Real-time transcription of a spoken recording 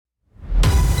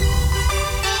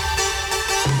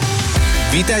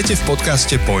Vítajte v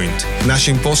podcaste Point.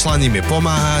 Naším poslaním je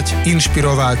pomáhať,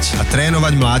 inšpirovať a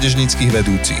trénovať mládežníckych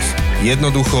vedúcich.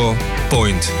 Jednoducho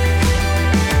Point.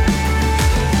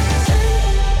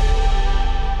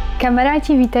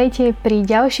 Kamaráti, vítajte pri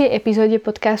ďalšej epizóde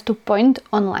podcastu Point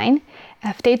Online.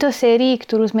 A v tejto sérii,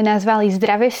 ktorú sme nazvali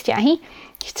Zdravé vzťahy,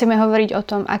 chceme hovoriť o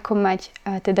tom, ako mať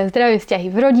teda zdravé vzťahy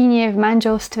v rodine, v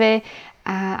manželstve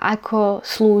a ako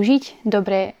slúžiť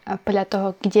dobre podľa toho,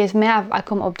 kde sme a v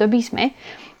akom období sme.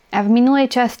 A v minulej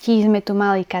časti sme tu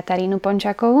mali Katarínu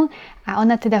Pončakovú a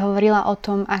ona teda hovorila o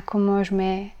tom, ako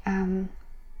môžeme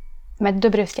mať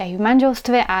dobré vzťahy v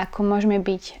manželstve a ako môžeme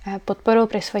byť podporou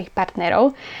pre svojich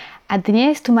partnerov. A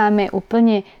dnes tu máme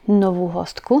úplne novú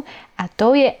hostku a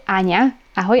to je Aňa.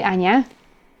 Ahoj Aňa.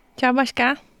 Čau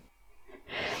Baška.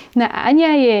 No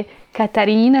Aňa je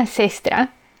Katarínina sestra,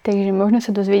 takže možno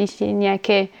sa dozviedete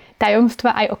nejaké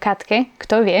tajomstva aj o Katke,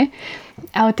 kto vie.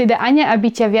 Ale teda Aňa, aby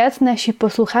ťa viac naši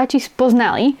poslucháči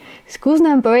spoznali, skús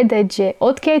nám povedať, že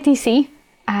odkiaľ ty si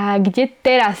a kde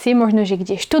teraz si, možno, že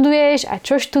kde študuješ a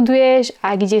čo študuješ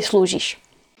a kde slúžiš.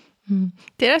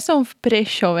 Teraz som v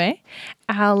Prešove,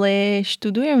 ale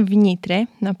študujem v Nitre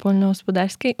na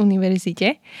Poľnohospodárskej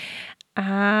univerzite.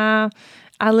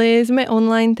 Ale sme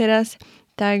online teraz,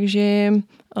 takže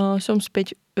som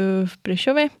späť v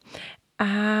Prešove a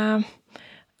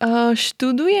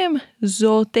študujem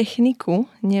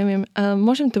zootechniku, neviem,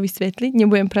 môžem to vysvetliť,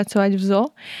 nebudem pracovať v zoo,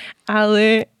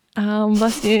 ale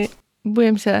vlastne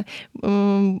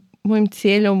môjim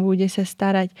cieľom bude sa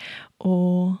starať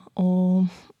o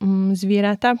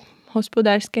zvieratá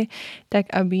hospodárske,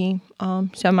 tak aby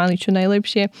sa mali čo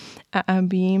najlepšie a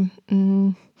aby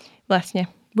vlastne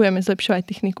budeme zlepšovať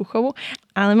techniku chovu,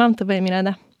 ale mám to veľmi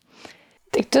rada.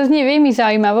 Tak to znie veľmi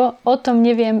zaujímavo, o tom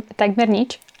neviem takmer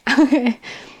nič.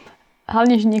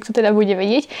 Hlavne, že niekto teda bude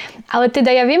vedieť. Ale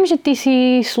teda ja viem, že ty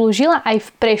si slúžila aj v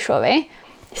Prešove.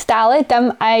 Stále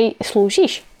tam aj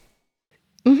slúžiš?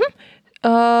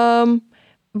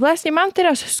 Vlastne mám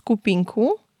teraz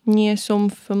skupinku. Nie som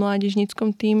v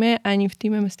mládežníckom tíme, ani v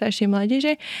tíme staršej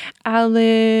mládeže, ale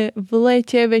v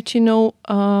lete väčšinou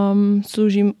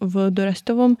slúžim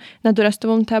na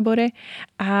dorastovom tábore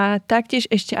a taktiež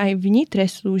ešte aj v Nitre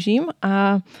slúžim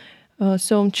a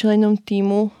som členom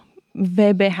tímu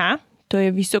VBH, to je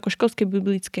Vysokoškolské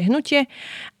biblické hnutie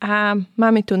a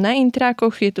máme to na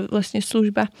intrákoch, je to vlastne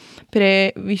služba pre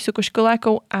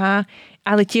vysokoškolákov,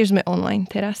 ale tiež sme online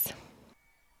teraz.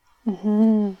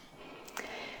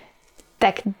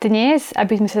 Tak dnes,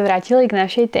 aby sme sa vrátili k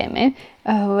našej téme,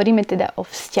 hovoríme teda o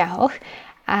vzťahoch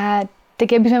a tak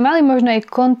aby sme mali možno aj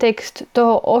kontext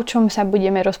toho, o čom sa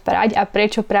budeme rozprávať a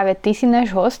prečo práve ty si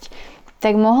náš host,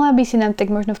 tak mohla by si nám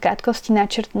tak možno v krátkosti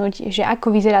načrtnúť, že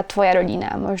ako vyzerá tvoja rodina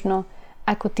a možno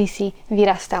ako ty si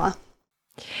vyrastala.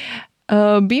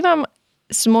 Bývam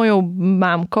s mojou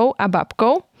mámkou a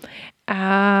babkou a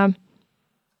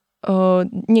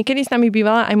niekedy s nami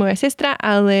bývala aj moja sestra,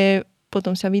 ale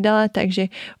potom sa vydala,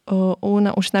 takže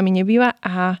ona už s nami nebýva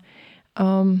a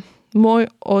môj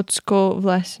ocko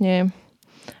vlastne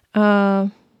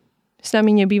s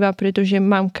nami nebýva, pretože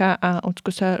mamka a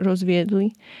ocko sa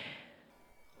rozviedli.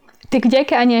 Tak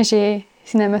vďaka Aňa, že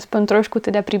si nám aspoň trošku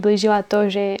teda priblížila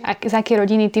to, že z aké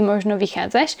rodiny ty možno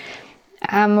vychádzaš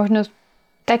a možno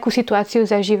takú situáciu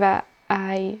zažíva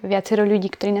aj viacero ľudí,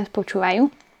 ktorí nás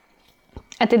počúvajú.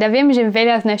 A teda viem, že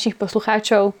veľa z našich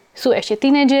poslucháčov sú ešte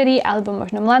tínedžeri alebo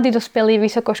možno mladí dospelí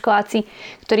vysokoškoláci,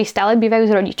 ktorí stále bývajú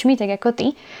s rodičmi, tak ako ty.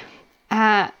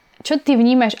 A čo ty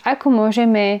vnímaš, ako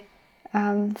môžeme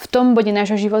v tom bode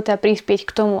nášho života prispieť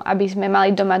k tomu, aby sme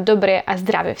mali doma dobré a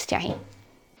zdravé vzťahy?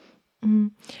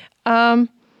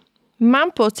 Mám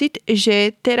pocit,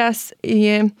 že teraz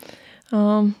je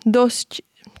dosť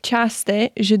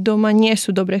časté, že doma nie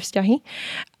sú dobré vzťahy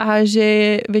a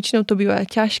že väčšinou to býva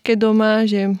ťažké doma,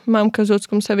 že mamka s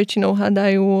ockom sa väčšinou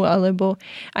hádajú alebo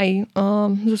aj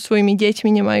so svojimi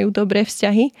deťmi nemajú dobré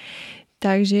vzťahy.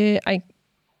 Takže aj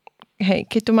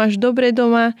keď to máš dobre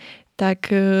doma,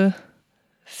 tak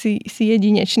si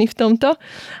jedinečný v tomto.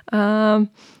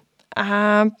 A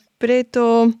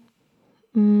preto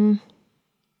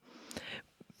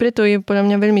je podľa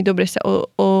mňa veľmi dobre sa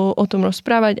o tom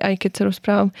rozprávať, aj keď sa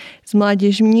rozprávam s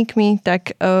mládežníkmi,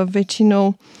 tak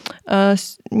väčšinou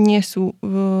nie sú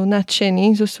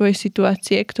nadšení zo svojej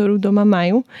situácie, ktorú doma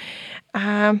majú.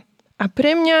 A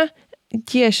pre mňa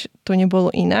tiež to nebolo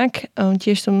inak.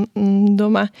 Tiež som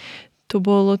doma, to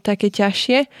bolo také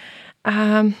ťažšie,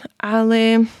 ale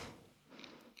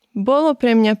bolo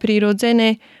pre mňa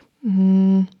prirodzené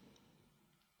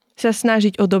sa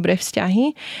snažiť o dobré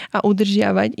vzťahy a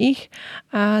udržiavať ich.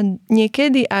 A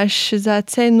niekedy až za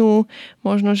cenu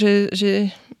možno,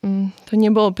 že to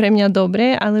nebolo pre mňa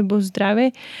dobré alebo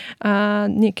zdravé a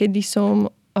niekedy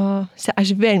som sa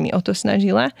až veľmi o to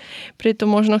snažila. Preto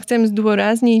možno chcem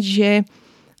zdôrazniť, že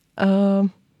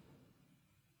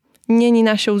není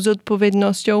našou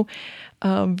zodpovednosťou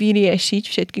vyriešiť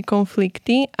všetky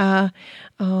konflikty a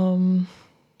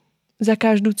za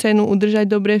každú cenu udržať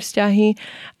dobré vzťahy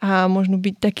a možno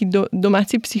byť taký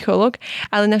domáci psychológ,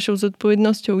 ale našou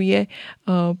zodpovednosťou je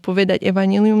povedať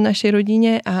evanjelium našej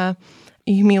rodine a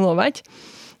ich milovať,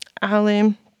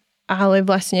 ale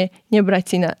vlastne nebrať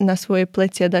si na svoje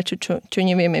plecia dačo, čo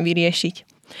nevieme vyriešiť.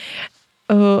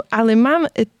 Ale mám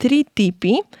 3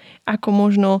 tipy, ako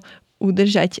možno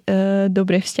udržať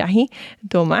dobré vzťahy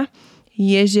doma.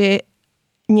 Je, že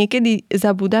niekedy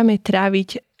zabudáme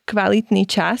tráviť kvalitný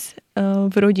čas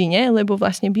v rodine, lebo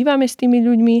vlastne bývame s tými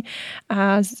ľuďmi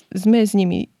a sme s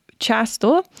nimi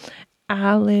často,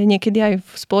 ale niekedy aj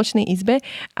v spoločnej izbe,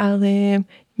 ale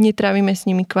netrávime s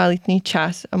nimi kvalitný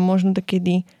čas a možno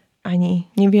dokedy ani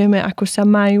nevieme, ako sa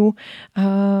majú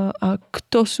a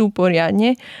kto sú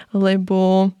poriadne,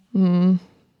 lebo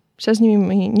sa s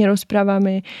nimi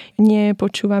nerozprávame,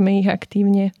 nepočúvame ich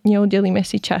aktívne, neoddelíme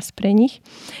si čas pre nich.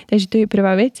 Takže to je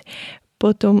prvá vec.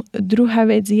 Potom druhá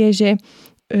vec je, že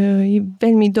je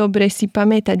veľmi dobre si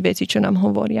pamätať veci, čo nám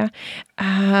hovoria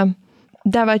a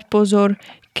dávať pozor,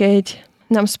 keď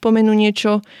nám spomenú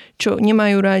niečo, čo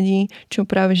nemajú radi, čo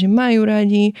práve že majú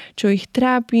radi, čo ich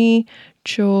trápi,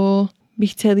 čo by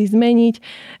chceli zmeniť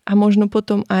a možno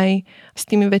potom aj s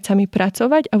tými vecami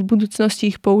pracovať a v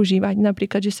budúcnosti ich používať.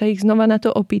 Napríklad, že sa ich znova na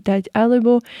to opýtať,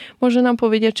 alebo možno nám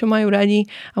povedia, čo majú radi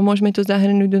a môžeme to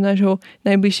zahrnúť do nášho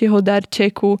najbližšieho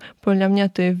darčeku. Podľa mňa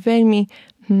to je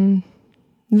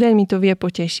veľmi to vie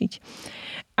potešiť.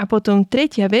 A potom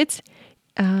tretia vec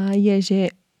je,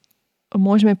 že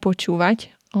môžeme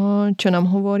počúvať, čo nám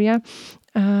hovoria.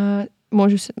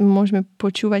 Môžeme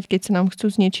počúvať, keď sa nám chcú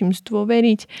s niečím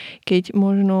zdôveriť, keď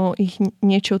možno ich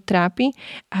niečo trápi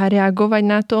a reagovať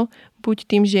na to, buď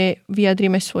tým, že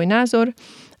vyjadríme svoj názor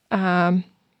a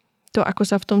to, ako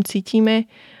sa v tom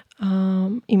cítime,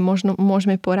 im možno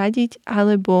môžeme poradiť,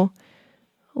 alebo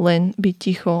len byť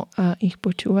ticho a ich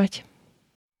počúvať.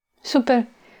 Super.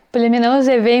 Podľa mňa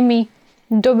naozaj veľmi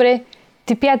dobre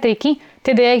tipy a triky.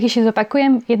 Teda ja ich ešte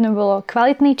zopakujem. Jedno bolo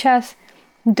kvalitný čas,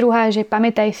 druhá, že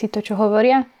pamätaj si to, čo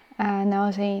hovoria a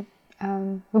naozaj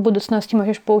v budúcnosti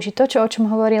môžeš použiť to, o čom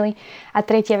hovorili. A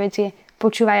tretia vec je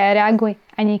počúvaj a reaguj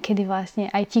a niekedy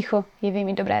vlastne aj ticho je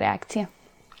veľmi dobrá reakcia.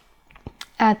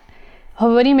 A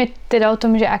hovoríme teda o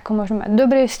tom, že ako môžeme mať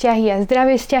dobré vzťahy a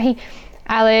zdravé vzťahy,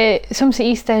 ale som si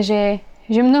istá, že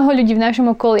mnoho ľudí v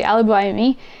našom okolí, alebo aj my,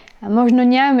 možno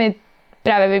nemáme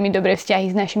práve veľmi dobré vzťahy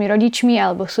s našimi rodičmi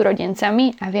alebo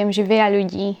súrodencami a viem, že veľa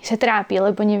ľudí sa trápi,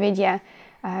 lebo nevedia,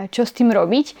 čo s tým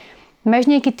robiť. Máš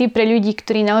nejaký tip pre ľudí,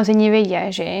 ktorí naozaj nevedia,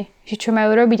 že čo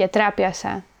majú robiť a trápia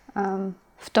sa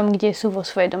v tom, kde sú vo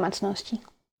svojej domácnosti?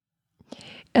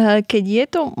 Keď je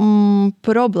to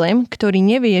problém, ktorý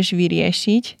nevieš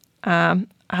vyriešiť,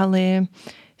 ale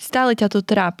stále ťa to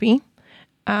trápi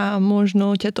a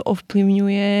možno ťa to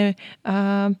ovplyvňuje a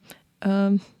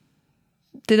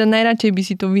teda najradšej by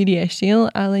si to vyriešil,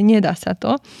 ale nedá sa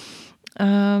to.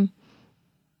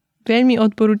 Veľmi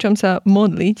odporúčam sa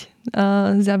modliť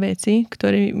za veci,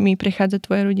 ktoré mi prechádza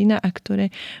tvoja rodina a ktoré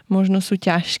možno sú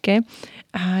ťažké.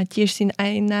 A tiež si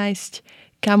aj nájsť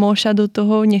kamoša do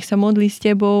toho, nech sa modlí s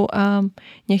tebou a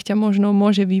nech ťa možno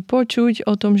môže vypočuť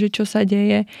o tom, že čo sa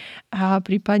deje a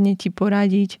prípadne ti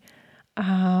poradiť.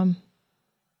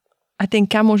 A ten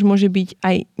kamoš môže byť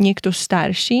aj niekto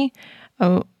starší,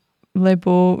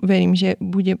 lebo verím, že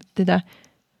bude teda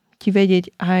ti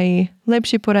vedieť aj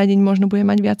lepšie poradiť, možno bude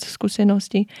mať viac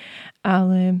skúseností,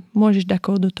 ale môžeš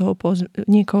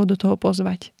niekoho do toho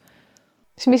pozvať.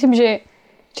 Myslím, že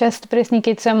často presne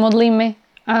keď sa modlíme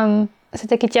sa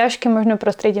také ťažké možno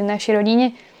prostredie v našej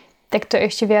rodine, tak to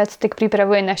ešte viac tak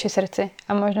pripravuje naše srdce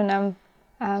a možno nám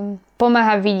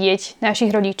pomáha vidieť našich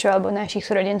rodičov alebo našich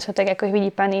súrodencov, tak ako ich vidí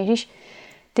Pán Ježiš.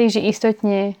 Takže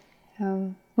istotne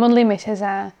modlíme sa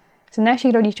za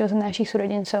našich rodičov, za našich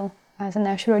súrodencov a za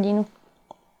našu rodinu.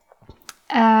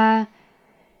 A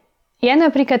ja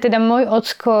napríklad, teda môj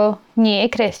ocko nie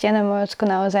je kresťan a môj ocko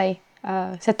naozaj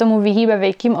sa tomu vyhýba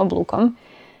veľkým oblúkom.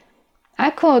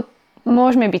 Ako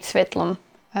môžeme byť svetlom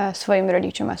svojim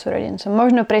rodičom a súrodencom?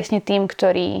 Možno presne tým,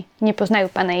 ktorí nepoznajú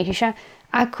Pána Ježiša.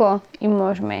 Ako im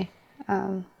môžeme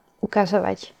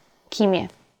ukazovať, kým je?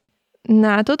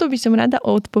 Na toto by som rada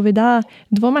odpovedala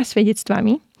 2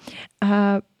 svedectvami.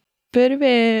 A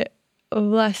prvé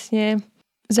vlastne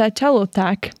začalo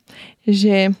tak,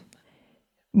 že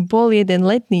bol jeden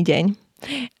letný deň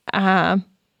a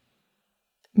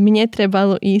mne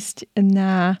trebalo ísť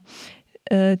na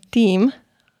tím,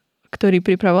 ktorý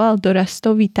pripravoval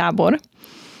dorastový tábor.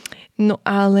 No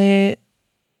ale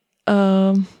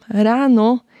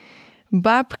ráno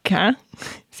babka,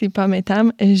 si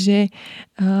pamätám, že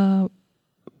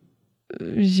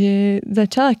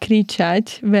začala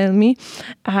kričať veľmi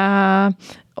a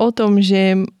o tom,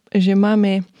 že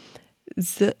máme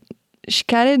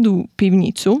škaredú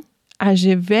pivnicu a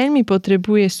že veľmi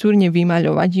potrebuje súrne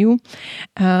vymaľovať ju,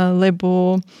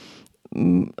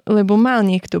 lebo mal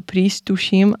niekto prísť,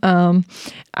 tuším,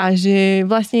 a že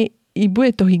vlastne i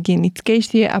bude to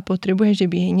hygienickejšie a potrebuje, že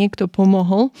by jej niekto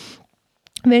pomohol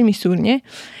veľmi súrne.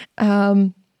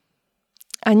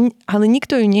 Ale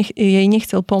nikto jej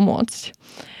nechcel pomôcť.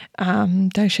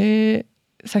 Takže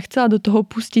sa chcela do toho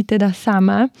pustiť teda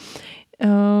sama.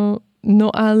 No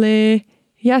ale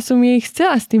ja som jej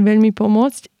chcela s tým veľmi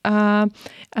pomôcť a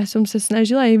som sa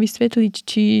snažila jej vysvetliť,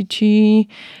 či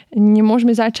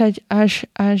nemôžeme začať až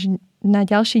na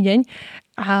ďalší deň,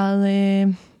 ale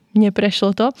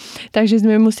neprešlo to. Takže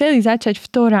sme museli začať v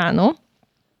to ráno.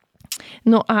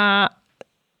 No a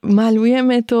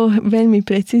maľujeme to, veľmi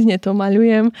precízne to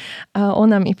maľujem a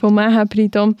ona mi pomáha pri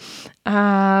tom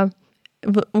a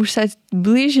už sa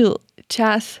blížil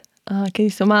čas, kedy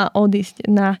som mala odísť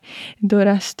na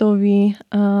dorastový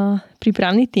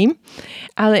prípravný tím,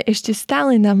 ale ešte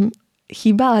stále nám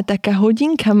chýbala taká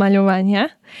hodinka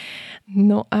maľovania.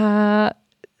 No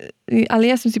ale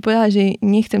ja som si povedala, že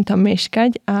nechcem tam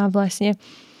meškať a vlastne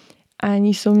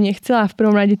ani som nechcela v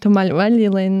prvom rade to maľovať,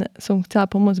 len som chcela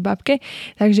pomôcť babke.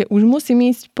 Takže už musím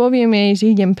ísť, poviem jej, že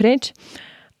idem preč.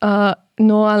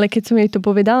 No ale keď som jej to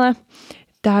povedala,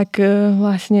 tak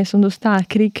vlastne som dostala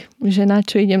krik, že na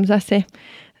čo idem zase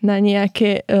na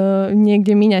nejaké,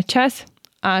 niekde míňať čas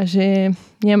a že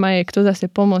nemá jej kto zase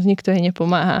pomôcť, nikto jej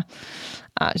nepomáha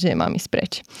a že mám ísť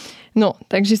preč. No,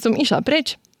 takže som išla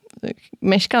preč.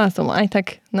 Meškala som aj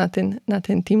tak na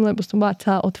ten tým, lebo som bola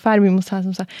celá od farby, musela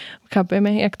som sa,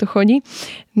 chápeme, jak to chodí.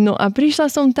 No a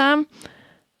prišla som tam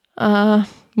a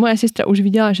moja sestra už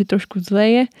videla, že trošku zle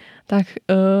je, tak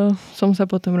som sa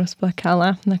potom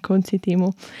rozplakala na konci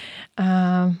týmu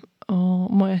a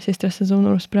moja sestra sa so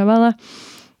mnou rozprávala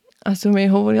a som jej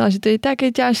hovorila, že to je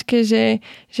také ťažké, že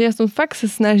ja som fakt sa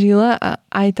snažila a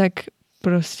aj tak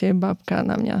proste babka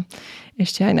na mňa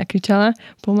ešte aj nakričala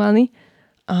pomaly.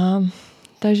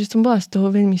 Takže som bola z toho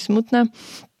veľmi smutná.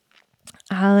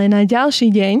 Ale na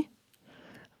ďalší deň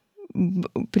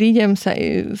prídem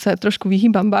sa trošku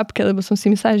vyhýbam babke, lebo som si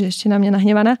myslela, že ešte na mňa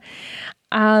nahnevaná.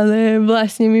 Ale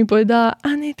vlastne mi povedala: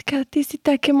 Anetka, ty si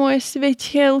také moje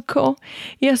svetielko.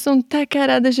 Ja som taká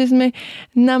rada, že sme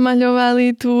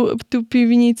namaľovali tú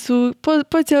pivnicu.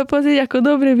 Poď sa pozrieť, ako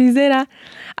dobre vyzerá.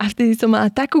 A vtedy som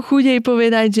mala takú chuť jej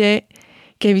povedať, že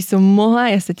keby som mohla,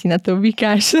 ja sa ti na to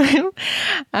vykášľam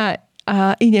a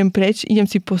idem preč, idem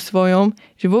si po svojom,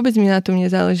 že vôbec mi na tom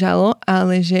nezáležalo,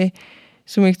 ale že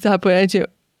som jej chcela povedať,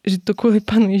 že to kvôli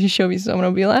Pánu Ježišovi som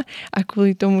robila a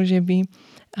kvôli tomu, že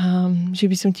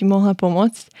by som ti mohla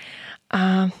pomôcť.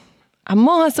 A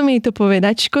mohla som jej to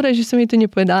povedať, škoda, že som jej to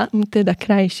nepovedala, teda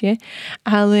krajšie,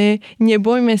 ale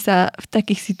nebojme sa v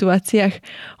takých situáciách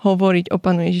hovoriť o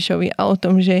Pánu Ježišovi a o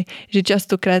tom, že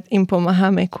častokrát im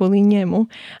pomáhame kvôli nemu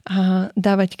a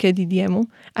dávať kredit jemu.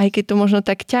 Aj keď to možno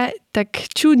tak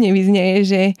čudne vyznieje,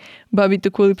 že babi,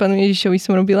 to kvôli Pánu Ježišovi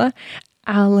som robila,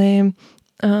 ale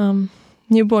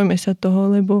nebojme sa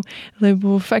toho, lebo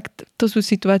fakt to sú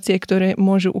situácie, ktoré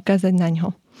môžu ukázať na ňo.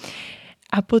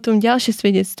 A potom ďalšie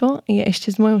svedectvo je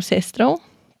ešte s mojou sestrou.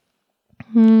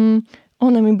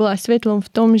 Ona mi bola svetlom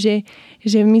v tom, že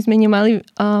my sme nemali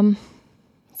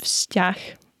vzťah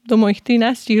do mojich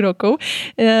 13 rokov.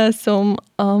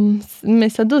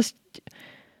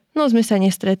 Sme sa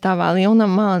nestretávali. Ona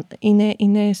mala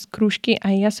iné skružky,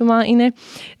 aj ja som mala iné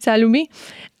záľuby.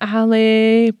 Ale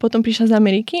potom prišla z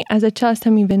Ameriky a začala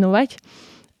sa mi venovať.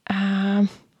 A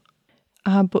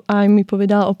aj mi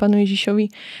povedala o Pánu Ježišovi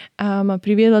a ma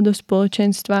priviedla do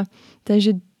spoločenstva.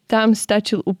 Takže tam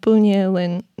stačil úplne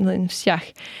len vzťah.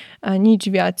 A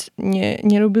nič viac.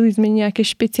 Nerobili sme nejaké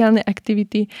špeciálne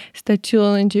aktivity.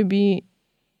 Stačilo len, že by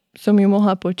som ju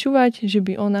mohla počúvať, že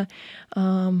by ona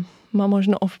ma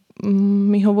možno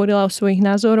mi hovorila o svojich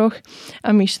názoroch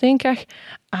a myšlienkach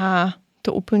a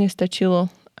to úplne stačilo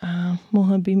a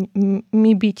mohla by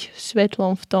mi byť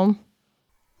svetlom v tom.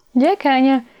 Ďakujem,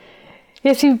 Aňa.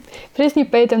 Ja si presne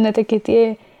pamätám na také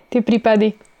tie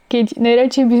prípady, keď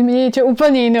najradšej by sme niečo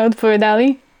úplne iné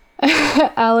odpovedali,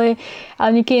 ale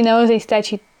niekedy naozaj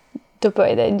stačí to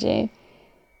povedať,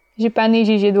 že Pán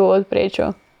Ježiš je dôvod,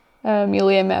 prečo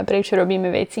milujeme a prečo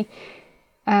robíme veci.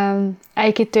 Aj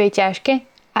keď to je ťažké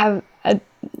a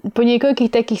po niekoľkých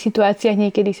takých situáciách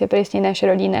niekedy sa presne naša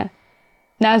rodina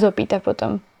nás opýta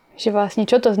potom, že vlastne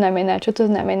čo to znamená,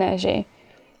 že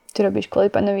to robíš kvôli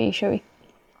Pánovi Ježišovi.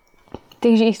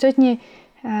 Takže istotne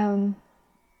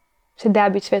sa dá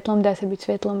sa byť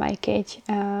svetlom, aj keď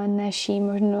naši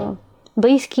možno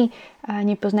blízky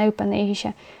nepoznajú Pána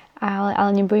Ježiša, ale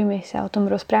nebojíme sa o tom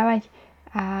rozprávať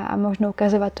a možno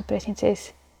ukazovať to presne cez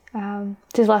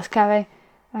láskavé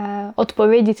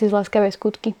odpovede, cez láskavé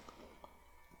skutky.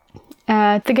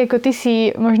 A tak ako ty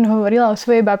si možno hovorila o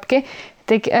svojej babke,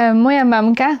 tak moja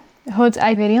mamka, hoď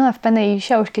aj verila v Pána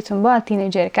Ježiša už keď som bola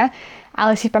tínedžerka,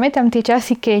 ale si pamätám tie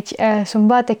časy, keď som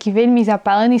bola taký veľmi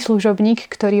zapálený služobník,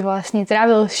 ktorý vlastne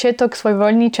trávil všetok svoj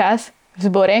voľný čas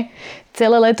v zbore.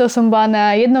 Celé leto som bola na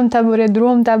jednom tábore,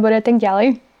 druhom tábore a tak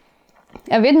ďalej.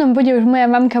 A v jednom bode už moja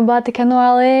mamka bola taká, no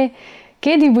ale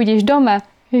kedy budeš doma?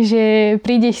 Že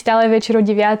prídeš stále večer o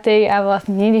 9:00 a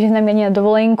vlastne nejdeš nám ani na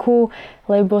dovolenku,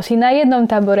 lebo si na jednom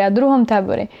tábore a druhom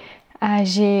tábore. A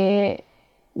že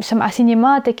som asi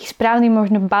nemala taký správny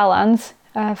možno balans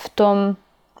v tom,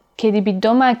 kedy byť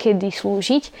doma, kedy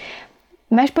slúžiť.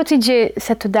 Máš pocit, že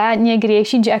sa to dá nejak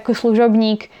riešiť, že ako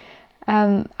služobník,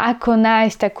 ako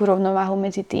nájsť takú rovnováhu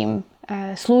medzi tým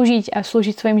slúžiť a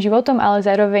slúžiť svojim životom, ale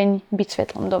zároveň byť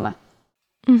svetlom doma?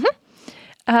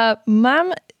 Mám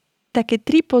také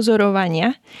 3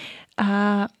 pozorovania.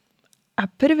 A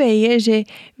prvé je, že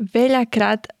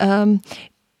veľakrát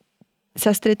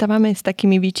sa stretávame s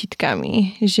takými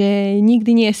výčitkami, že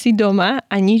nikdy nie si doma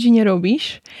a nič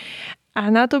nerobíš. A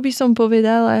na to by som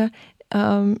povedala,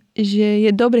 že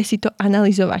je dobre si to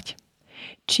analyzovať.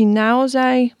 Či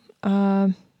naozaj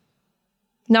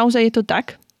je to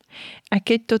tak? A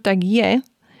keď to tak je,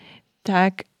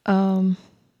 tak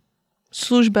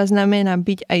služba znamená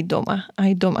byť aj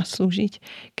doma slúžiť.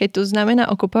 Keď to znamená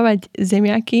okopávať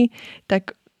zemiaky,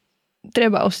 tak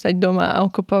treba ostať doma a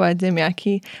okopávať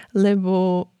zemiaky,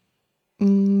 lebo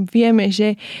vieme,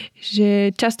 že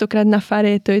častokrát na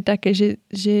fare to je také,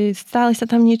 že stále sa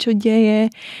tam niečo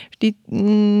deje, vždy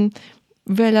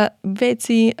veľa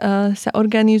vecí sa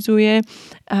organizuje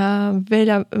a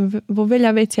vo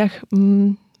veľa veciach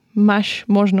máš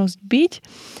možnosť byť,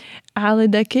 ale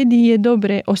dakedy je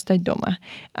dobre ostať doma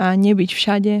a nebyť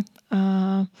všade a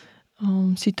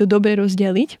si to dobre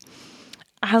rozdeliť.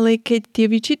 Ale keď tie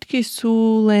výčitky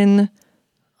sú len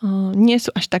nie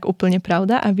sú až tak úplne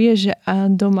pravda a vieš, že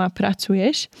doma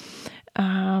pracuješ,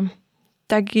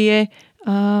 tak je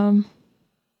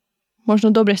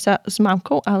možno dobre sa s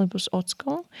mamkou alebo s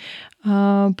ockom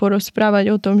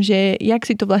porozprávať o tom, že jak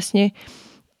si to vlastne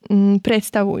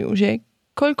predstavujú, že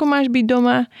koľko máš byť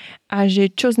doma a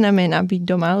že čo znamená byť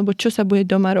doma, alebo čo sa bude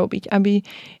doma robiť, aby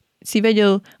si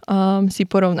vedel si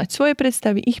porovnať svoje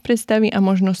predstavy, ich predstavy a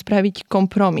možno spraviť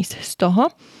kompromis z toho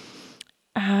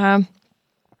a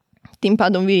tým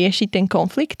pádom vyriešiť ten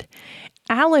konflikt.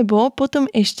 Alebo potom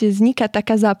ešte vzniká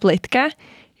taká zápletka,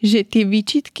 že tie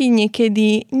výčitky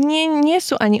niekedy nie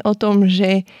sú ani o tom,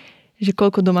 že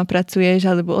koľko doma pracuješ,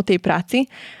 alebo o tej práci,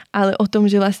 ale o tom,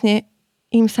 že vlastne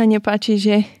im sa nepáči,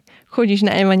 že chodíš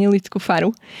na evangelickú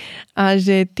faru a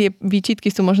že tie výčitky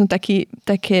sú možno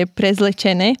také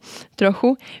prezlečené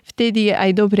trochu. Vtedy je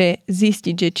aj dobre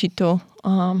zistiť, že či to,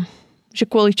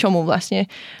 že kvôli čomu vlastne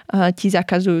ti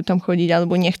zakazujú tam chodiť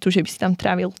alebo nechcú, že by si tam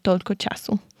trávil toľko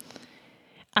času.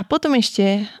 A potom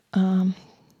ešte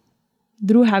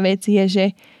druhá vec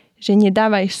je, že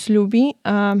nedávaj sľuby,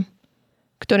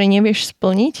 ktoré nevieš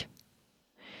splniť.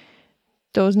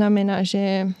 To znamená,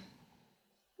 že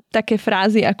také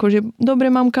frázy ako, že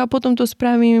dobre mamka, potom to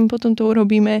spravím, potom to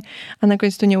urobíme a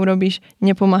nakoniec to neurobíš,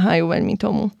 nepomáhajú veľmi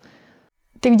tomu.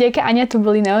 Tak vďaka Aňa to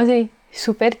boli naozaj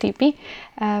super tipy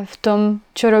v tom,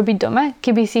 čo robiť doma,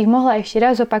 keby si ich mohla ešte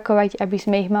raz opakovať, aby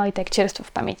sme ich mali tak čerstvo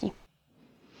v pamäti.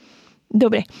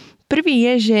 Dobre, prvý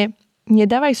je, že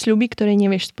nedávaj sľuby, ktoré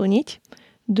nevieš splniť.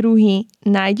 Druhý,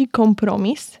 nájdi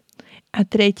kompromis. A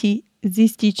tretí,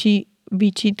 zisti, či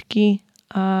výčitky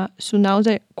sú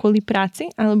naozaj kvôli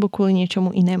práci alebo kvôli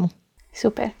niečomu inému.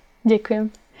 Super, ďakujem.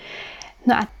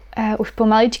 No a už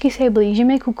pomaličky sa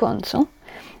blížime ku koncu,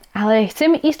 ale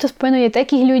chcem isto spomenúť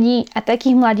takých ľudí a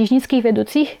takých mládežníckych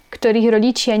vedúcich, ktorých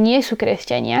rodičia nie sú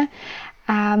kresťania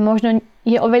a možno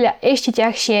je oveľa ešte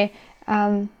ťažšie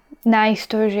nájsť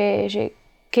to, že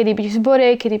kedy byť v zbore,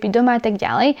 kedy byť doma a tak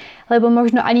ďalej, lebo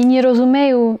možno ani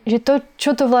nerozumejú, že to,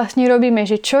 čo to vlastne robíme,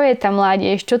 že čo je tá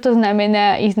mládež, čo to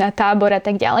znamená ísť na tábor a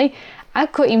tak ďalej,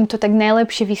 ako im to tak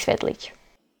najlepšie vysvetliť.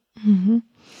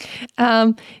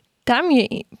 Tam je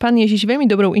Pán Ježiš veľmi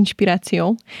dobrou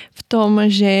inšpiráciou v tom,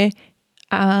 že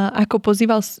ako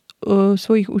pozýval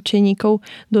svojich učeníkov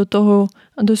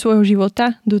do svojho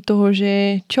života, do toho,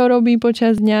 že čo robí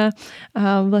počas dňa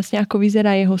a vlastne ako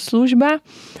vyzerá jeho služba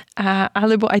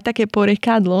alebo aj také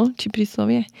porekadlo, či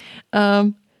príslovie,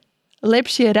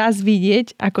 lepšie raz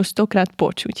vidieť ako 100-krát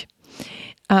počuť.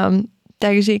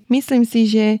 Takže myslím si,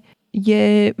 že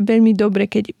je veľmi dobre,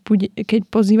 keď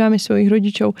pozývame svojich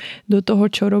rodičov do toho,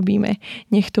 čo robíme.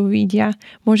 Nech to vidia.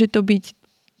 Môže to byť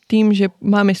tým, že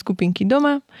máme skupinky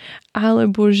doma,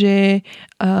 alebo že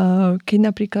keď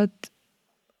napríklad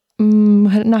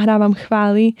nahrávam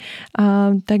chvály,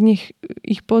 tak nech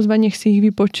ich pozva, nech si ich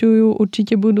vypočujú,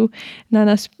 určite budú na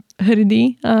nás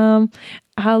hrdí.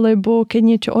 Alebo keď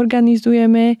niečo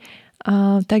organizujeme,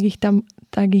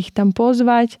 tak ich tam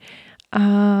pozvať.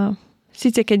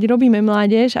 Síce keď robíme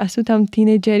mládež a sú tam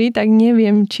tínedžeri, tak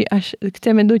neviem, či až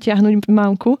chceme dotiahnuť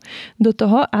mamku do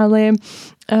toho, ale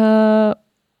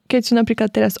keď sú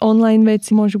napríklad teraz online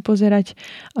veci, môžu pozerať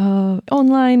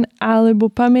online,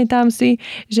 alebo pamätám si,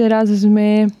 že raz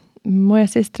moja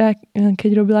sestra,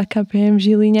 keď robila KPM v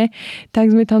Žiline,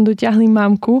 tak sme tam dotiahli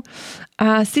mamku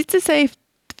a síce sa jej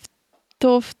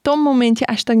to v tom momente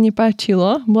až tak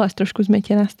nepáčilo, bola trošku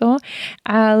zmetená z toho,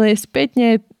 ale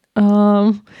spätne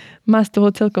má z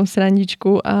toho celkom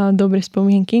srandičku a dobre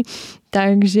spomienky.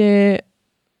 Takže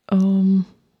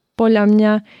podľa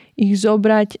mňa ich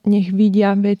zobrať, nech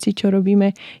vidia veci, čo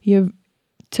robíme, je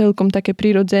celkom také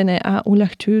prirodzené a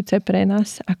uľahčujúce pre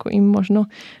nás, ako im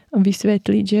možno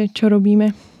vysvetliť, že čo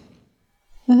robíme.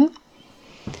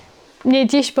 Mne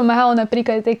tiež pomáhalo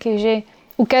napríklad také, že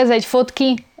ukázať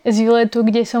fotky z výletu,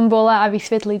 kde som bola a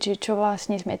vysvetliť, že čo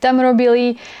vlastne sme tam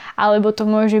robili, alebo to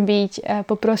môže byť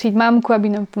poprosiť mamku,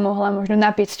 aby nám pomohla možno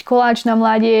napiecť koláč na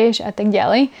mládež a tak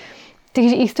ďalej.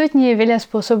 Takže istotne je veľa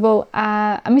spôsobov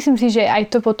a myslím si, že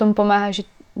aj to potom pomáha, že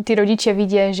tí rodičia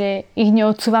vidia, že ich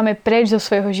neodsúvame preč zo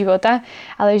svojho života,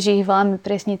 ale že ich voláme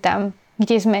presne tam,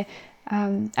 kde sme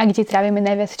a kde trávime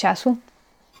najviac času.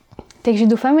 Takže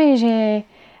dúfame, že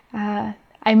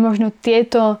aj možno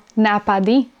tieto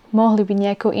nápady mohli byť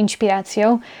nejakou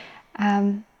inšpiráciou,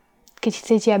 keď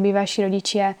chcete, aby vaši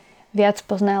rodičia viac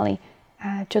poznali,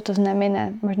 čo to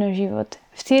znamená možno život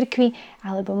v cirkvi,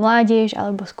 alebo mládež,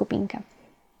 alebo skupinka.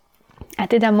 A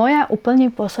teda moja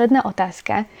úplne posledná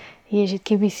otázka je, že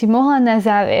keby si mohla na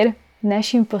záver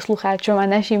našim poslucháčom a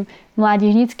našim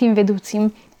mládežníckym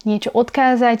vedúcim niečo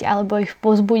odkázať alebo ich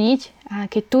pozbudiť, a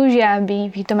keď túžia, aby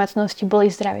v ich domácnosti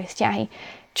boli zdravé vzťahy,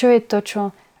 čo je to, čo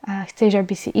chceš,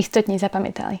 aby si istotne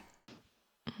zapamätali?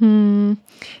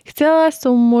 Chcela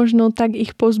som možno tak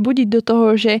ich pozbudiť do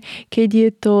toho, že keď je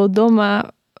to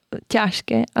doma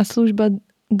ťažké a služba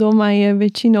doma je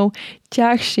väčšinou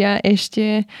ťažšia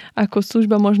ešte ako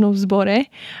služba možno v zbore,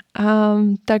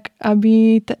 tak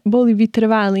aby boli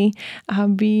vytrvalí,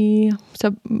 aby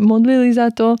sa modlili za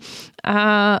to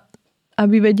a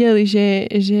aby vedeli,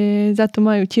 že za to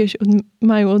majú tiež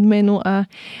majú odmenu a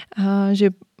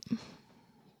že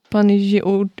Pán Ježiš je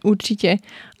určite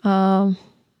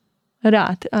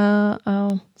rád a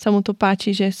sa mu to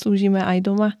páči, že slúžime aj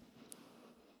doma.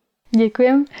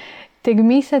 Ďakujem. Tak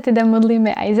my sa teda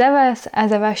modlíme aj za vás a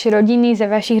za vaše rodiny, za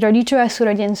vašich rodičov a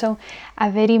súrodencov a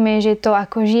veríme, že to,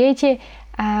 ako žijete,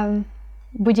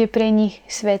 bude pre nich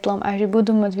svetlom a že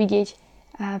budú môcť vidieť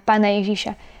Pána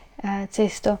Ježiša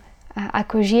cez to,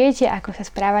 ako žijete, ako sa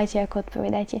správate, ako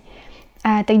odpovedáte.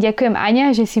 A tak ďakujem,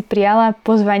 Aňa, že si prijala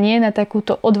pozvanie na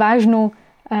takúto odvážnu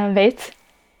vec.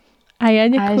 A ja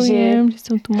ďakujem, že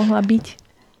som tu mohla byť.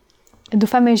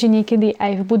 Dúfame, že niekedy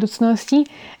aj v budúcnosti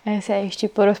sa ešte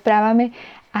porozprávame.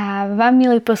 A vám,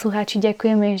 milí poslucháči,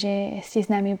 ďakujeme, že ste s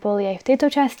nami boli aj v tejto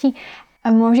časti. A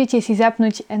môžete si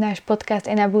zapnúť náš podcast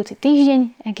aj na budúci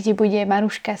týždeň, kde bude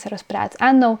Maruška sa rozprávať s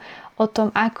Annou o tom,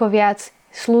 ako viac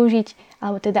slúžiť,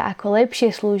 alebo teda ako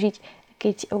lepšie slúžiť,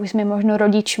 keď už sme možno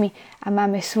rodičmi a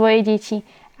máme svoje deti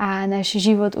a náš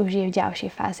život už je v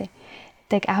ďalšej fáze.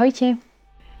 Tak ahojte.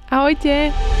 Ahojte.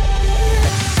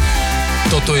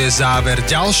 Toto je záver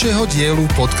ďalšieho dielu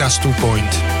podcastu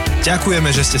Point. Ďakujeme,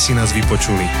 že ste si nás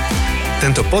vypočuli.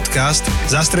 Tento podcast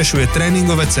zastrešuje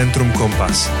tréningové centrum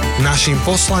Kompas. Naším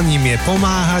poslaním je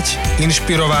pomáhať,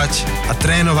 inšpirovať a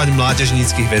trénovať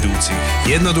mládežníckych vedúcich.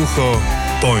 Jednoducho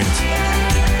Point.